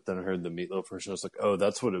version, but then I heard the Meatloaf version. I was like, oh,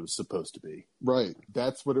 that's what it was supposed to be. Right.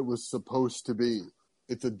 That's what it was supposed to be.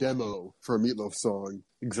 It's a demo for a Meatloaf song.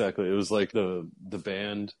 Exactly. It was like the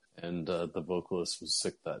band and the vocalist was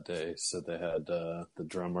sick that day, so they had the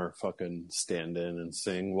drummer fucking stand in and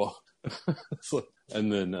sing. Well,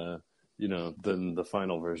 and then then the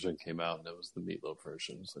final version came out and it was the Meatloaf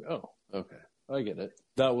version. It's like, oh, okay. I get it.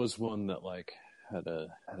 That was one that like had a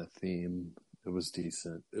theme. It was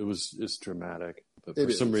decent. It's dramatic, but for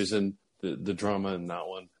some reason the drama in that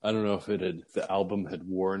one, I don't know if the album had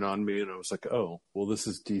worn on me, and I was like, oh, well, this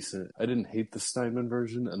is decent. I didn't hate the Steinman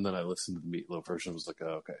version, and then I listened to the Meatloaf version. I was like,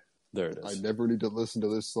 oh, okay, there it is. I never need to listen to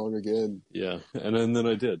this song again. Yeah, and then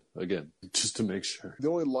I did again just to make sure. The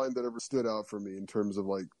only line that ever stood out for me in terms of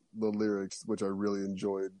like the lyrics, which I really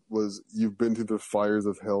enjoyed, was "You've been through the fires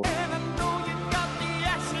of hell."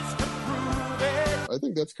 I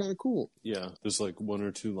think that's kind of cool. Yeah, there's like one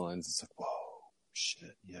or two lines. It's like, whoa,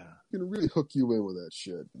 shit, yeah. You can really hook you in with that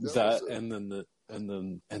shit. And then the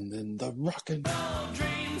rockin'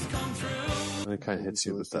 dreams come true. And it kind of hits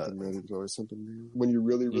you with that. There's always something new. When you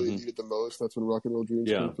really, really need it the most, that's when Rock and Roll Dreams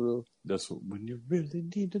come through. That's when you really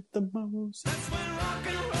need it the most. That's when Rock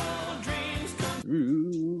and Roll Dreams come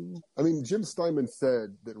through. I mean, Jim Steinman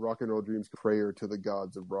said that Rock and Roll Dreams are prayer to the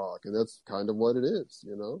gods of rock, and that's kind of what it is,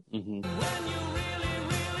 you know? Mm-hmm. When you really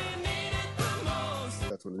need it the most.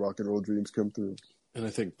 That's when Rock and Roll Dreams come through. And I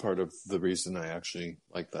think part of the reason I actually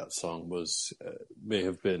like that song was may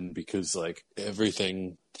have been because like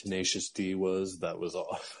everything Tenacious D was, that was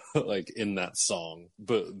all like in that song,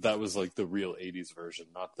 but that was like the real 80s version,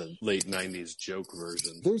 not the late 90s joke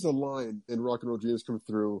version. There's a line in Rock and Roll Dreams Come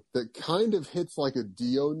Through that kind of hits like a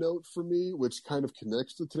Dio note for me, which kind of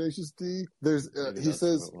connects to Tenacious D. He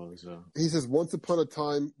says, once upon a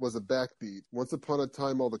time was a backbeat. Once upon a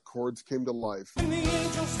time all the chords came to life. And the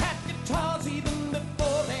angels had guitars even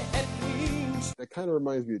before they had wings. That kind of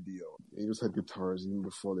reminds me of Dio. Angels had guitars even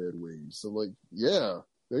before they had wings. So like, yeah,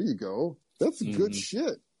 there you go. That's good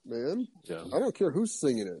shit, man. Yeah. I don't care who's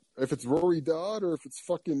singing it. If it's Rory Dodd or if it's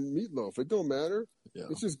fucking Meatloaf, it don't matter. Yeah.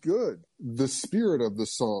 It's just good. The spirit of the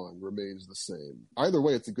song remains the same. Either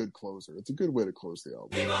way, it's a good closer. It's a good way to close the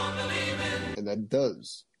album. Keep on believing. And that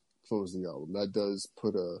does close the album. That does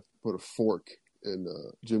put a fork in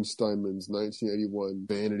Jim Steinman's 1981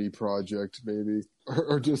 vanity project, maybe,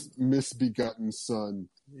 or just misbegotten son.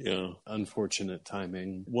 Yeah, unfortunate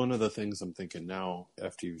timing. One of the things I'm thinking now,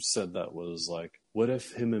 after you said that, was like, what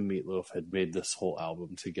if him and Meatloaf had made this whole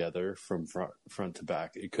album together from front to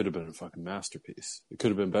back? It could have been a fucking masterpiece. It could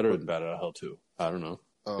have been better than Bad Out of Hell 2. I don't know.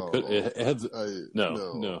 No,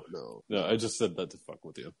 I just said that to fuck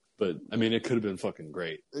with you. But, I mean, it could have been fucking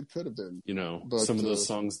great. It could have been. You know, but, some of those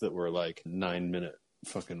songs that were like 9-minute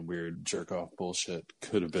fucking weird jerk-off bullshit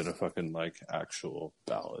could have been a fucking, like, actual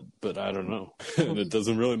ballad. But I don't know. And it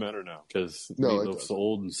doesn't really matter now, because Meatloaf's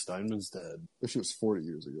old and Steinman's dead. This shit was 40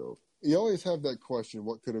 years ago. You always have that question,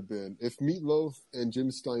 what could have been? If Meatloaf and Jim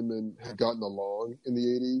Steinman had gotten along in the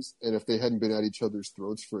 80s, and if they hadn't been at each other's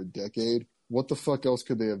throats for a decade, what the fuck else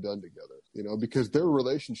could they have done together? You know, because their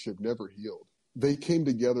relationship never healed. They came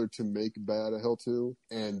together to make Bat Out of Hell 2,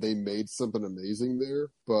 and they made something amazing there,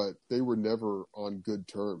 but they were never on good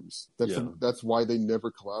terms. That's why they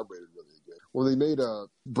never collaborated really again. Well, they made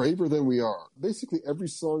Braver Than We Are. Basically every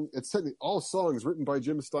song, it's technically all songs written by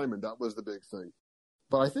Jim Steinman. That was the big thing.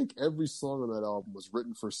 But I think every song on that album was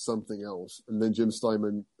written for something else. And then Jim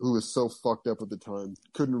Steinman, who was so fucked up at the time,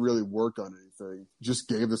 couldn't really work on anything, just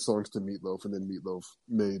gave the songs to Meatloaf, and then Meatloaf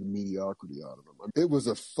made mediocrity out of them. I mean, it was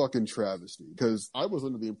a fucking travesty, because I was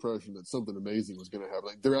under the impression that something amazing was going to happen.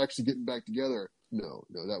 Like, they're actually getting back together. No,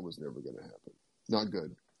 that was never going to happen. Not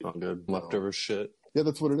good. Not good. Leftover shit. Yeah,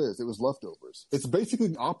 that's what it is. It was leftovers. It's basically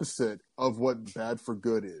the opposite of what Bad for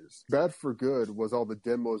Good is. Bad for Good was all the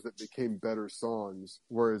demos that became better songs,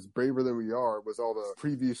 whereas Braver Than We Are was all the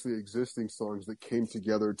previously existing songs that came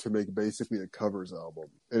together to make basically a covers album.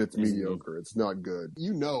 And it's mediocre. It's not good.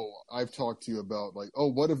 You know, I've talked to you about, like, oh,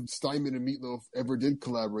 what if Steinman and Meatloaf ever did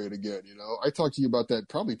collaborate again, you know? I talked to you about that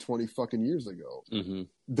probably 20 fucking years ago. Mm-hmm.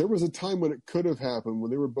 There was a time when it could have happened,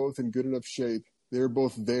 when they were both in good enough shape. They were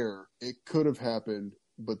both there. It could have happened,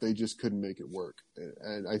 but they just couldn't make it work.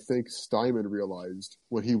 And I think Steinman realized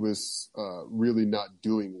when he was really not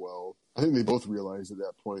doing well. I think they both realized at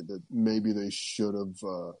that point that maybe they should have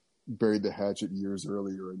buried the hatchet years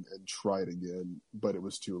earlier and tried again, but it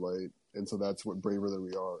was too late. And so that's what Braver Than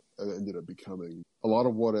We Are ended up becoming. A lot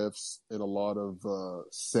of what ifs and a lot of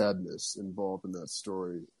sadness involved in that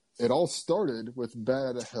story. It all started with Bat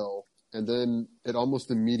Out of Hell, and then it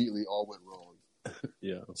almost immediately all went wrong.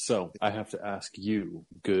 Yeah. So I have to ask you,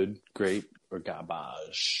 good, great, or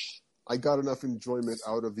garbage? I got enough enjoyment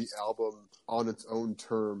out of the album on its own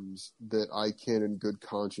terms that I can in good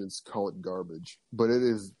conscience call it garbage. But it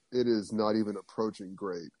is not even approaching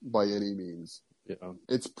great by any means. Yeah.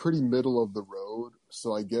 It's pretty middle of the road,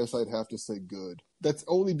 so I guess I'd have to say good. That's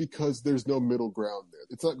only because there's no middle ground there.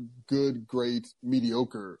 It's not good, great,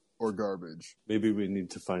 mediocre, or garbage. Maybe we need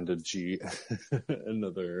to find a G,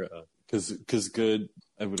 another, because good,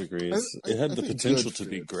 I would agree. It had the potential to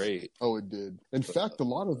be great. Oh, it did. In fact, a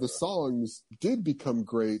lot of the songs did become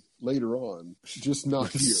great later on, just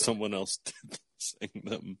not here. Someone else did sing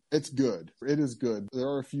them. It's good. It is good. There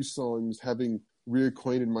are a few songs, having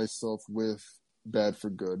reacquainted myself with Bad for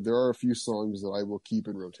Good, there are a few songs that I will keep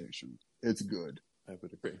in rotation. It's good. I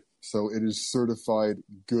would agree. So it is certified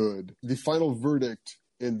good. The final verdict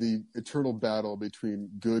in the eternal battle between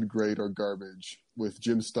good, great, or garbage with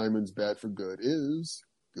Jim Steinman's Bad for Good is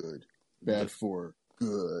good. Bad for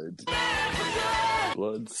Good.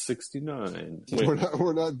 Blood 69.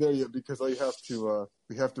 We're not there yet because we have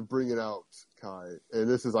to bring it out, Kai. And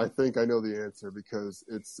this is, I think I know the answer because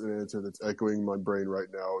it's an answer that's echoing my brain right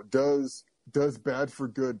now. Does Bad for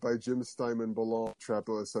Good by Jim Steinman belong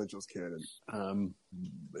Trapo Essentials canon?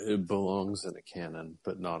 It belongs in a canon,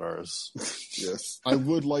 but not ours. Yes.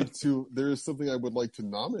 There is something I would like to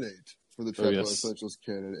nominate for the Trapo Essentials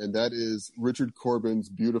canon, and that is Richard Corbin's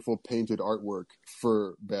beautiful painted artwork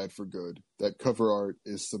for Bad for Good. That cover art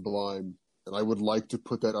is sublime, and I would like to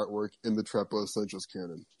put that artwork in the Trapo Essentials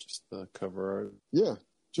canon. Just the cover art? Yeah.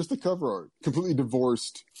 Just the cover art, completely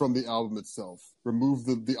divorced from the album itself. Remove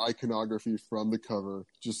the iconography from the cover.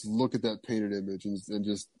 Just look at that painted image and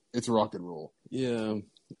just, it's rock and roll. Yeah.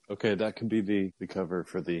 Okay, that can be the cover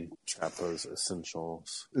for the Trapo's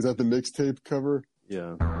Essentials. Is that the mixtape cover?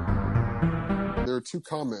 Yeah. There are two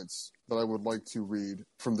comments that I would like to read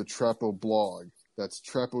from the Trapo blog. That's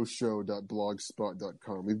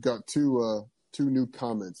traposhow.blogspot.com. We've got two new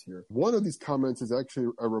comments here. One of these comments is actually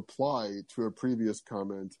a reply to a previous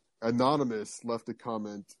comment. Anonymous left a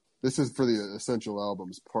comment. This is for the Essential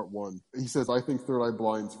Albums, Part 1. He says, I think Third Eye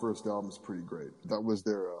Blind's first album is pretty great. That was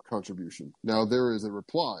their contribution. Now, there is a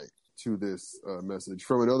reply to this message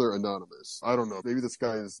from another Anonymous. I don't know. Maybe this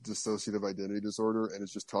guy has dissociative identity disorder and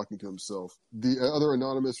is just talking to himself. The other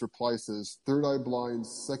Anonymous reply says, Third Eye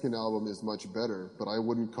Blind's second album is much better, but I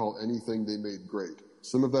wouldn't call anything they made great.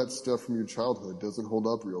 Some of that stuff from your childhood doesn't hold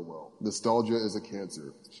up real well. Nostalgia is a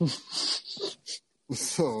cancer.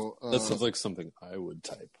 So that sounds like something I would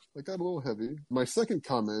type. I got a little heavy. My second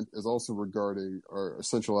comment is also regarding our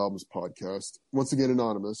Essential Albums podcast. Once again,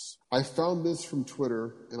 Anonymous. I found this from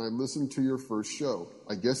Twitter, and I listened to your first show.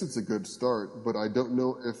 I guess it's a good start, but I don't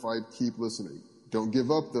know if I'd keep listening. Don't give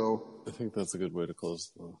up, though. I think that's a good way to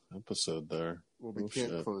close the episode there. Well, we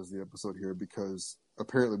can't close the episode here because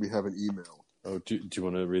apparently we have an email. Oh, do you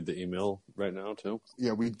want to read the email right now, too?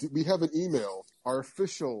 Yeah, we have an email. Our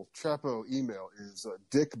official Chapo email is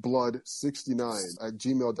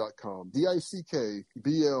dickblood69@gmail.com.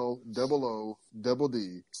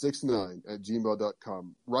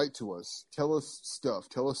 DICKBLOOD69@gmail.com. Write to us. Tell us stuff.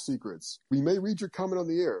 Tell us secrets. We may read your comment on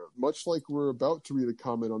the air, much like we're about to read a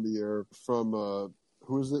comment on the air from,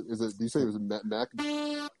 who is it? Did you say it was Mac?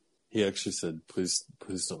 He actually said, please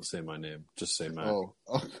don't say my name. Just say Mac. Oh,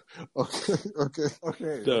 okay.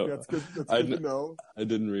 No, That's good to know. I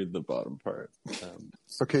didn't read the bottom part.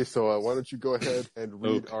 Okay, so why don't you go ahead and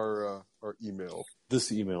read our email?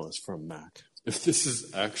 This email is from Mac. If this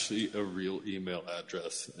is actually a real email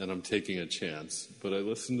address, and I'm taking a chance, but I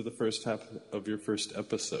listened to the first half of your first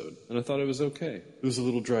episode, and I thought it was okay. It was a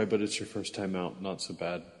little dry, but it's your first time out. Not so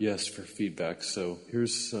bad. Yes, for feedback. So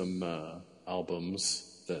here's some albums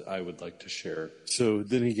that I would like to share. So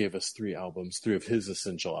then he gave us 3 albums, 3 of his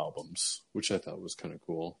essential albums, which I thought was kind of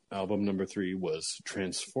cool. Album number 3 was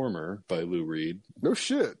Transformer by Lou Reed. No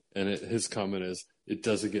shit. And his comment is, it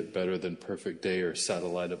doesn't get better than Perfect Day or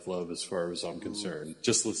Satellite of Love as far as I'm concerned.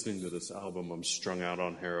 Just listening to this album, I'm strung out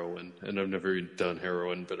on heroin. And I've never even done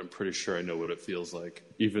heroin, but I'm pretty sure I know what it feels like.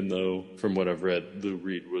 Even though, from what I've read, Lou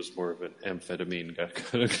Reed was more of an amphetamine guy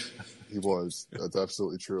kind of guy. He was. That's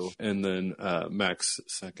absolutely true. And then Mac's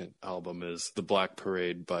second album is The Black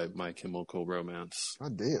Parade by My Chemical Romance.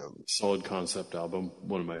 God damn. Solid concept album.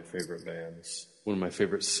 One of my favorite bands. One of my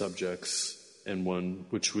favorite subjects. And one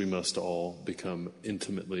which we must all become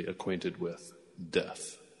intimately acquainted with.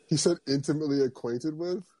 Death. He said intimately acquainted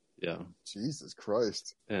with? Yeah. Jesus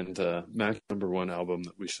Christ. And Mac's number 1 album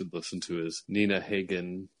that we should listen to is Nina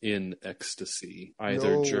Hagen in Ecstasy.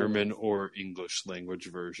 Either German or English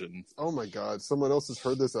language version. Oh my God. Someone else has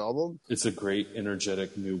heard this album? It's a great,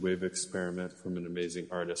 energetic, new wave experiment from an amazing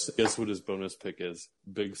artist. Guess what his bonus pick is?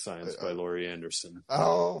 Big Science by Laurie Anderson.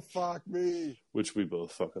 Oh, fuck me. Which we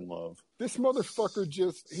both fucking love. This motherfucker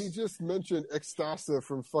just mentioned Ecstasy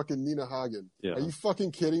from fucking Nina Hagen. Yeah. Are you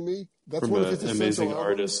fucking kidding me? That's From one an of his amazing essential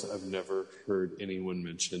artist I've never heard anyone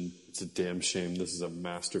mention. It's a damn shame. This is a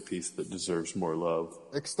masterpiece that deserves more love.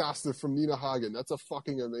 Ecstasy from Nina Hagen. That's a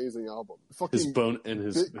fucking amazing album. Fucking His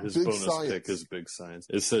bonus Science. pick is Big Science.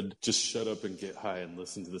 It said, just shut up and get high and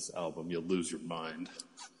listen to this album. You'll lose your mind.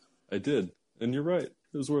 I did. And you're right.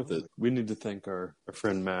 It was worth it. We need to thank our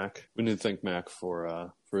friend Mac. We need to thank Mac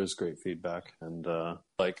for his great feedback. And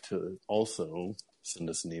like to also send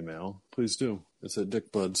us an email. Please do. It's at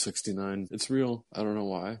dickblood69. It's real. I don't know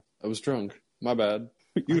why. I was drunk. My bad.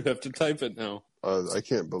 You have to type it now. I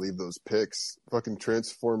can't believe those picks. Fucking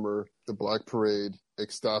Transformer, The Black Parade,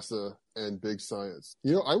 Ecstasy, and Big Science.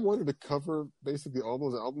 You know, I wanted to cover basically all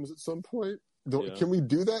those albums at some point. Yeah. Can we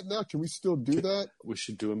do that now? Can we still do that? We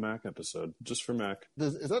should do a Mac episode just for Mac.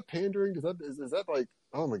 Is that pandering? Is that like,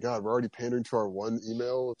 oh my God, we're already pandering to our one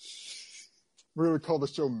email? We're going to call the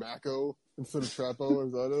show Maco instead of Trapo.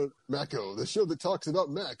 Is that it? Maco, the show that talks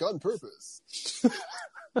about Mac on purpose.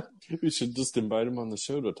 We should just invite him on the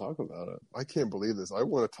show to talk about it. I can't believe this. I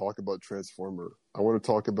want to talk about Transformer. I want to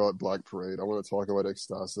talk about Black Parade. I want to talk about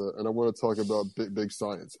Ecstasy. And I want to talk about Big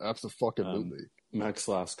Science. Absolutely. Mac's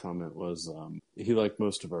last comment was he liked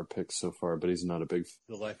most of our picks so far, but he's not a big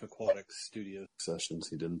The Life Aquatic studio sessions.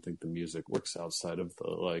 He didn't think the music works outside of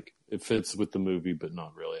it fits with the movie, but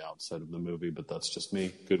not really outside of the movie. But that's just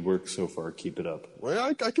me. Good work so far. Keep it up.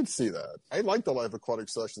 Well, I can see that. I like the Life Aquatic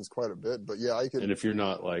sessions quite a bit, but yeah, I can. And if you're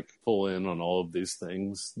not full in on all of these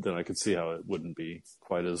things, then I could see how it wouldn't be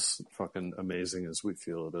quite as fucking amazing as we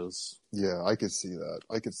feel it is. Yeah, I could see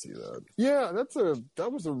that. Yeah,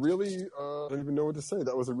 that was a really, I don't even know what to say.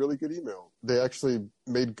 That was a really good email. They actually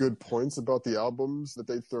made good points about the albums that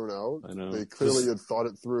they'd thrown out. I know. They clearly had thought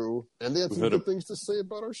it through, and they had some good things to say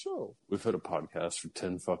about our show. We've had a podcast for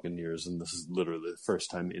 10 fucking years, and this is literally the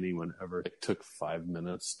first time anyone ever took 5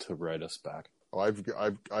 minutes to write us back. Oh, I've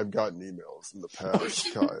gotten emails in the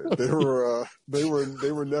past, Kai. They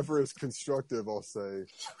were never as constructive, I'll say.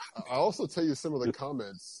 I'll also tell you some of the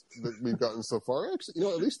comments that we've gotten so far. Actually,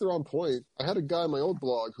 at least they're on point. I had a guy in my old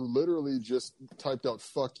blog who literally just typed out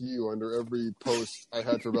 "fuck you" under every post I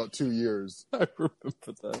had for about 2 years. I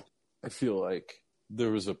remember that. I feel like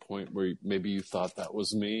there was a point where maybe you thought that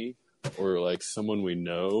was me, or someone we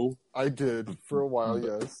know. I did for a while,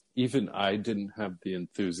 yes. Even I didn't have the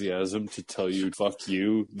enthusiasm to tell you "fuck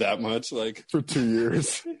you" that much. For 2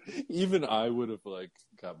 years, even I would have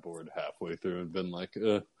got bored halfway through and been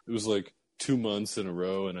it was 2 months in a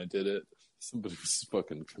row, and I did it. Somebody was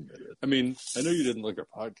fucking committed. I mean, I know you didn't like our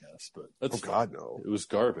podcast, but that's God, no. It was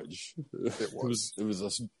garbage. It was. It was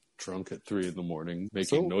us drunk at 3 a.m, making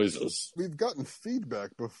So- noises. We've gotten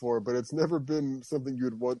feedback before, but it's never been something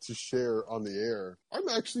you'd want to share on the air. I'm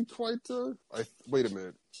actually quite, wait a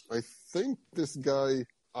minute. I think this guy,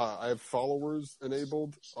 I have followers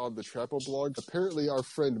enabled on the Trapo blog. Apparently our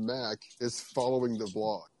friend Mac is following the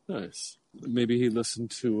blog. Nice. Maybe he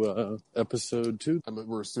listened to episode 2.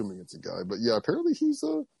 We're assuming it's a guy, but yeah, apparently he's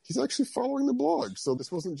actually following the blog. So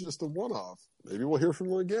this wasn't just a one-off. Maybe we'll hear from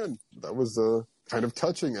him again. That was kind of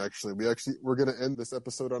touching, actually. We're going to end this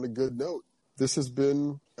episode on a good note. This has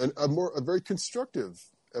been a very constructive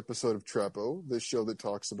episode of Trapo, this show that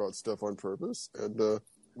talks about stuff on purpose, and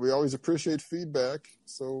we always appreciate feedback.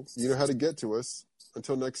 So you know how to get to us.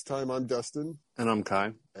 Until next time, I'm Dustin, And I'm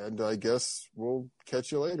Kai. and I guess we'll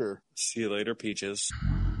catch you later. See you later, Peaches.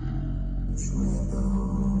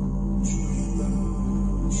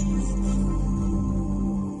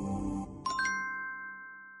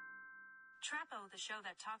 Trapo, the show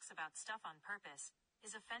that talks about stuff on purpose,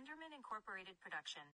 is a Fenderman Incorporated production.